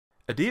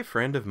A dear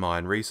friend of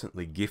mine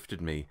recently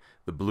gifted me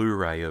the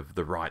Blu-ray of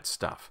The Right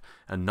Stuff,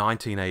 a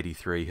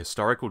 1983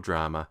 historical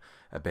drama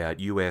about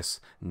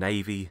US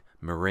Navy,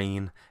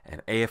 Marine,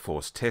 and Air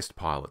Force test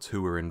pilots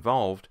who were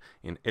involved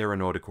in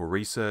aeronautical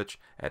research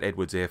at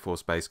Edwards Air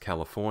Force Base,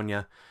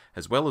 California,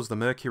 as well as the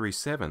Mercury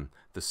 7,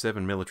 the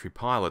 7 military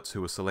pilots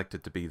who were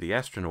selected to be the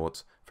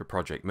astronauts for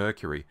Project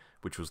Mercury,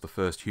 which was the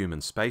first human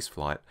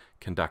spaceflight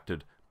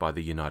conducted by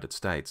the United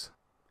States.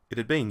 It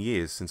had been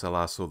years since I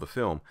last saw the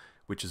film,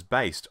 which is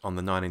based on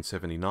the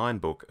 1979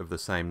 book of the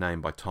same name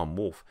by Tom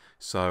Wolfe,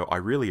 so I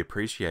really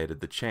appreciated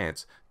the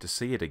chance to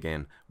see it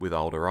again with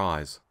older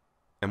eyes.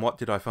 And what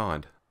did I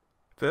find?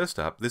 First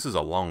up, this is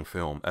a long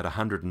film at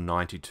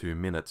 192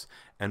 minutes,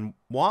 and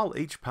while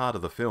each part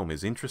of the film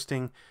is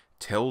interesting,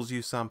 tells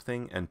you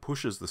something, and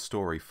pushes the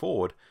story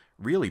forward,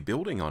 really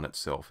building on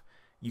itself,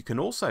 you can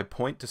also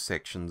point to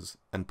sections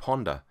and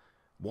ponder,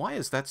 why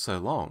is that so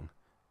long?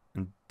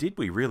 And did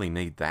we really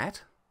need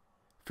that?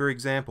 For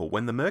example,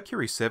 when the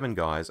Mercury 7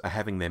 guys are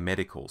having their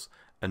medicals,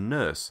 a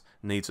nurse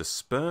needs a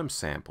sperm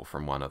sample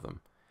from one of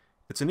them.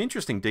 It's an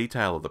interesting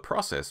detail of the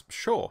process,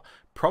 sure,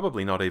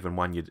 probably not even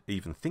one you'd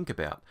even think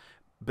about,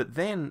 but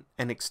then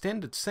an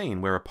extended scene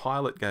where a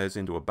pilot goes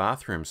into a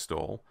bathroom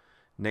stall,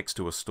 next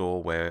to a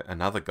stall where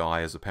another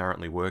guy is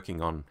apparently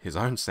working on his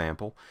own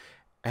sample,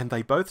 and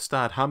they both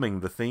start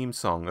humming the theme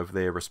song of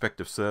their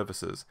respective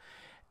services.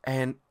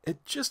 And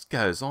it just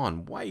goes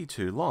on way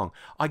too long.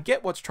 I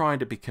get what's trying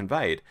to be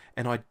conveyed,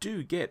 and I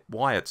do get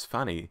why it's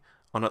funny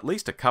on at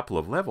least a couple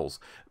of levels,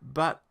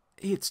 but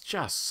it's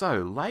just so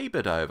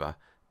laboured over.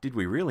 Did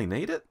we really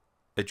need it?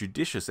 A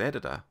judicious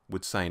editor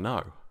would say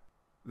no.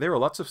 There are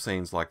lots of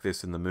scenes like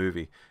this in the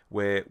movie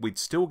where we'd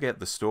still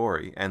get the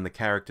story and the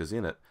characters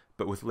in it,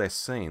 but with less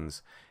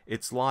scenes.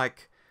 It's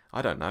like,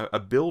 I don't know, a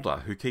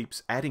builder who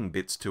keeps adding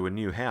bits to a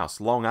new house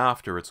long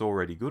after it's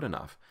already good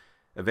enough.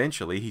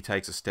 Eventually, he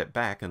takes a step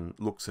back and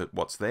looks at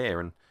what's there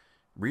and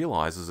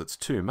realizes it's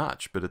too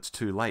much, but it's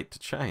too late to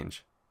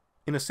change.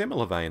 In a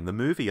similar vein, the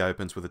movie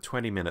opens with a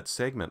 20-minute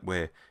segment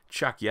where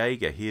Chuck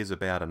Yeager hears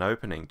about an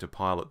opening to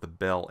pilot the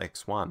Bell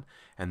X-1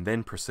 and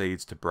then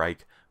proceeds to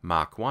break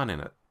Mark 1 in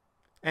it.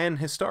 An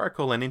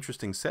historical and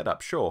interesting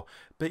setup, sure,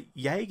 but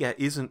Yeager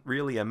isn't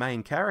really a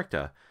main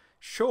character.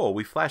 Sure,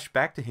 we flash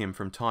back to him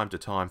from time to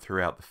time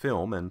throughout the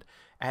film, and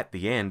at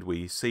the end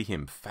we see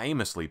him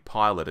famously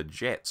pilot a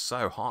jet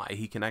so high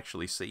he can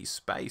actually see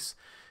space.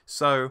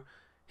 So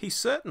he's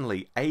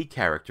certainly a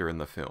character in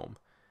the film.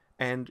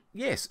 And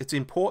yes, it's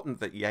important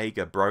that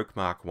Yeager broke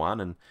Mark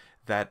 1 and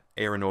that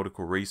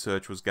aeronautical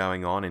research was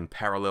going on in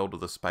parallel to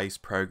the space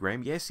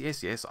program. Yes,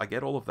 I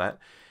get all of that.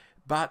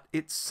 But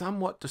it's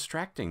somewhat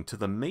distracting to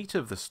the meat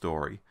of the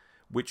story,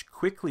 which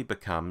quickly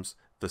becomes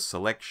the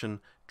selection,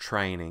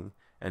 training,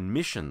 and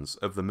missions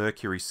of the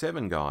Mercury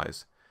 7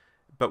 guys,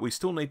 but we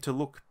still need to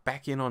look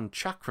back in on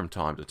Chuck from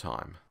time to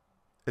time.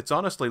 It's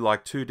honestly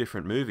like two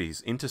different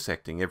movies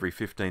intersecting every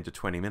 15 to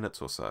 20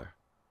 minutes or so.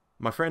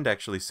 My friend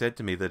actually said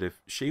to me that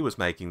if she was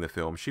making the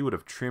film, she would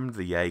have trimmed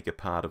the Yeager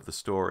part of the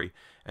story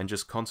and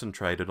just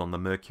concentrated on the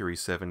Mercury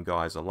 7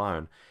 guys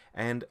alone,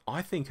 and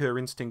I think her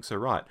instincts are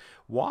right.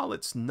 While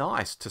it's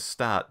nice to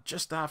start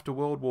just after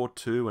World War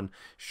II and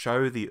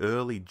show the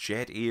early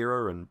jet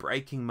era and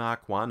breaking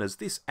Mark 1, as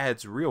this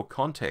adds real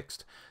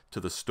context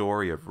to the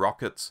story of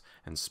rockets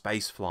and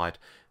spaceflight,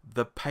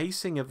 the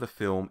pacing of the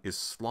film is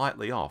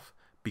slightly off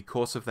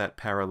because of that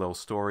parallel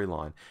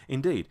storyline.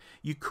 Indeed,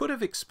 you could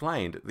have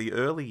explained the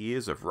early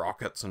years of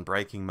rockets and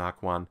breaking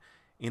Mark 1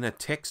 in a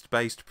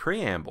text-based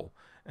preamble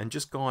and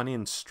just gone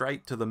in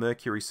straight to the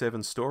Mercury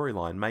 7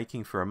 storyline,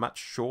 making for a much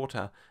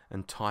shorter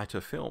and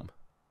tighter film.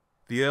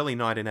 The early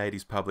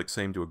 1980s public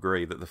seemed to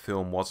agree that the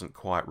film wasn't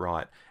quite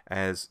right,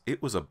 as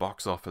it was a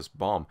box office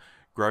bomb,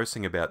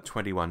 grossing about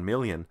 $21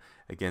 million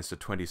against a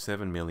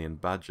 $27 million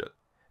budget.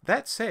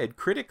 That said,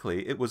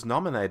 critically, it was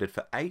nominated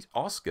for 8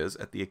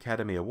 Oscars at the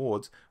Academy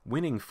Awards,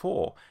 winning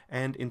 4,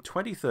 and in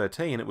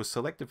 2013 it was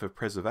selected for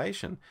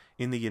preservation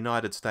in the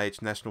United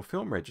States National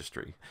Film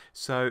Registry.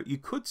 So you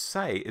could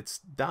say it's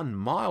done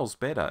miles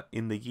better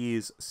in the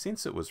years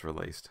since it was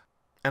released.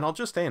 And I'll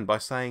just end by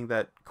saying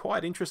that,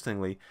 quite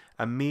interestingly,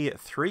 a mere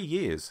 3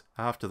 years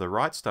after The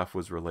Right Stuff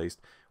was released,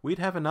 we'd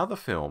have another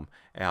film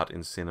out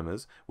in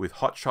cinemas with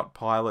hotshot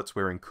pilots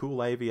wearing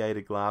cool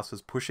aviator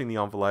glasses, pushing the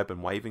envelope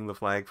and waving the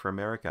flag for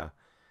America.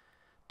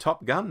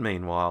 Top Gun,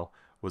 meanwhile,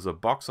 was a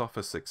box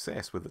office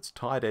success with its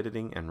tight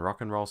editing and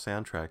rock and roll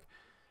soundtrack,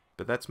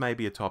 but that's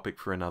maybe a topic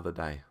for another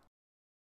day.